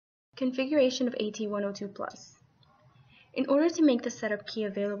Configuration of AT-102 Plus. In order to make the setup key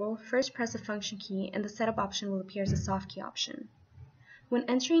available, first press the function key and the setup option will appear as a soft key option. When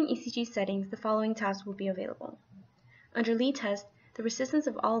entering ECG settings, the following tabs will be available. Under lead test, the resistance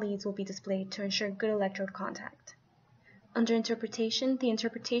of all leads will be displayed to ensure good electrode contact. Under interpretation, the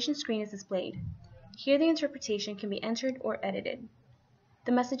interpretation screen is displayed. Here the interpretation can be entered or edited.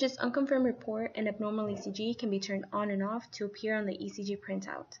 The messages unconfirmed report and abnormal ECG can be turned on and off to appear on the ECG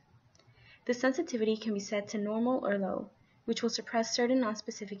printout. The sensitivity can be set to normal or low, which will suppress certain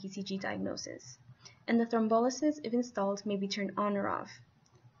nonspecific ECG diagnoses, and the thrombolysis, if installed, may be turned on or off.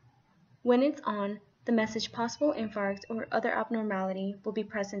 When it's on, the message possible infarct or other abnormality will be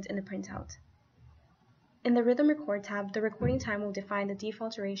present in the printout. In the Rhythm Record tab, the recording time will define the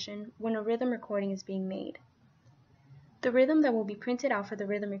default duration when a rhythm recording is being made. The rhythm that will be printed out for the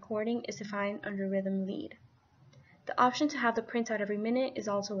rhythm recording is defined under Rhythm Lead. The option to have the printout every minute is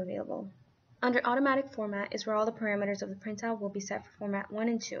also available. Under Automatic Format is where all the parameters of the printout will be set for Format 1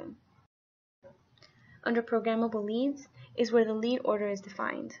 and 2. Under Programmable Leads is where the lead order is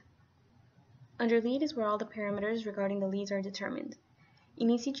defined. Under Lead is where all the parameters regarding the leads are determined. An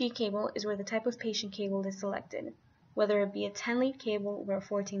ECG cable is where the type of patient cable is selected, whether it be a 10-lead cable or a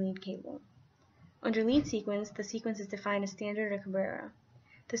 14-lead cable. Under Lead Sequence, the sequence is defined as standard or Cabrera.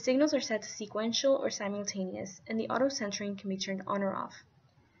 The signals are set to sequential or simultaneous, and the auto-centering can be turned on or off.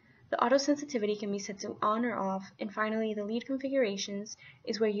 The auto-sensitivity can be set to on or off, and finally the lead configurations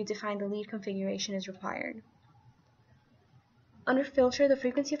is where you define the lead configuration as required. Under Filter, the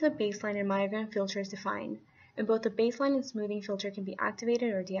frequency of the baseline and myogram filter is defined, and both the baseline and smoothing filter can be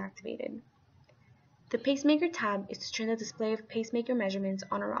activated or deactivated. The Pacemaker tab is to turn the display of pacemaker measurements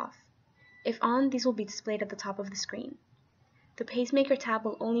on or off. If on, these will be displayed at the top of the screen. The Pacemaker tab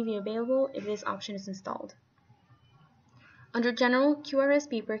will only be available if this option is installed. Under General, QRS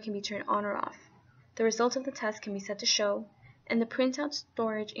beeper can be turned on or off. The results of the test can be set to show, and the printout,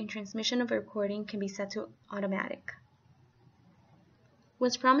 storage, and transmission of a recording can be set to automatic.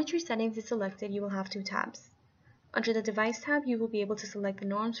 When Spirometry settings is selected, you will have two tabs. Under the Device tab, you will be able to select the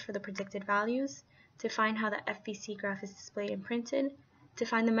norms for the predicted values, define how the FBC graph is displayed and printed,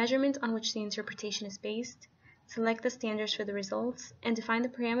 define the measurement on which the interpretation is based, select the standards for the results, and define the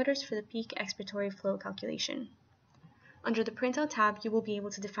parameters for the peak expiratory flow calculation. Under the Printout tab, you will be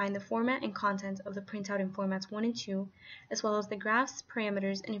able to define the format and content of the printout in Formats 1 and 2, as well as the graphs,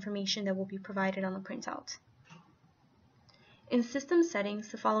 parameters, and information that will be provided on the printout. In System Settings,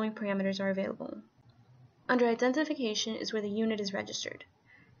 the following parameters are available. Under Identification is where the unit is registered.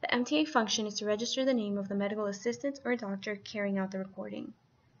 The MTA function is to register the name of the medical assistant or doctor carrying out the recording.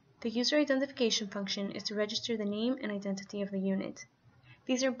 The User Identification function is to register the name and identity of the unit.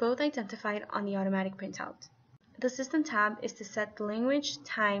 These are both identified on the automatic printout. The System tab is to set the language,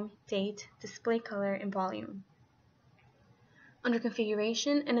 time, date, display color, and volume. Under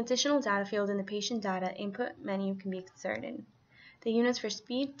Configuration, an additional data field in the patient data input menu can be inserted. The units for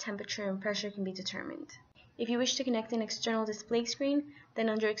speed, temperature, and pressure can be determined. If you wish to connect an external display screen, then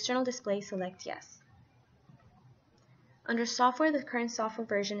under External Display, select Yes. Under Software, the current software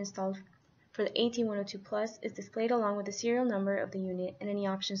version installed for the AT-102 Plus is displayed along with the serial number of the unit and any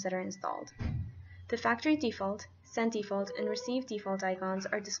options that are installed. The Factory Default, Send Default, and Receive Default icons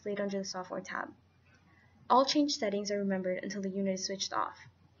are displayed under the Software tab. All changed settings are remembered until the unit is switched off.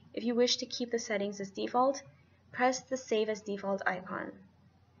 If you wish to keep the settings as default, press the Save as Default icon.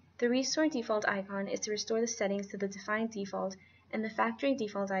 The Restore Default icon is to restore the settings to the defined default, and the Factory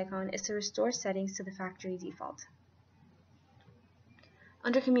Default icon is to restore settings to the factory default.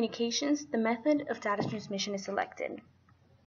 Under Communications, the method of data transmission is selected.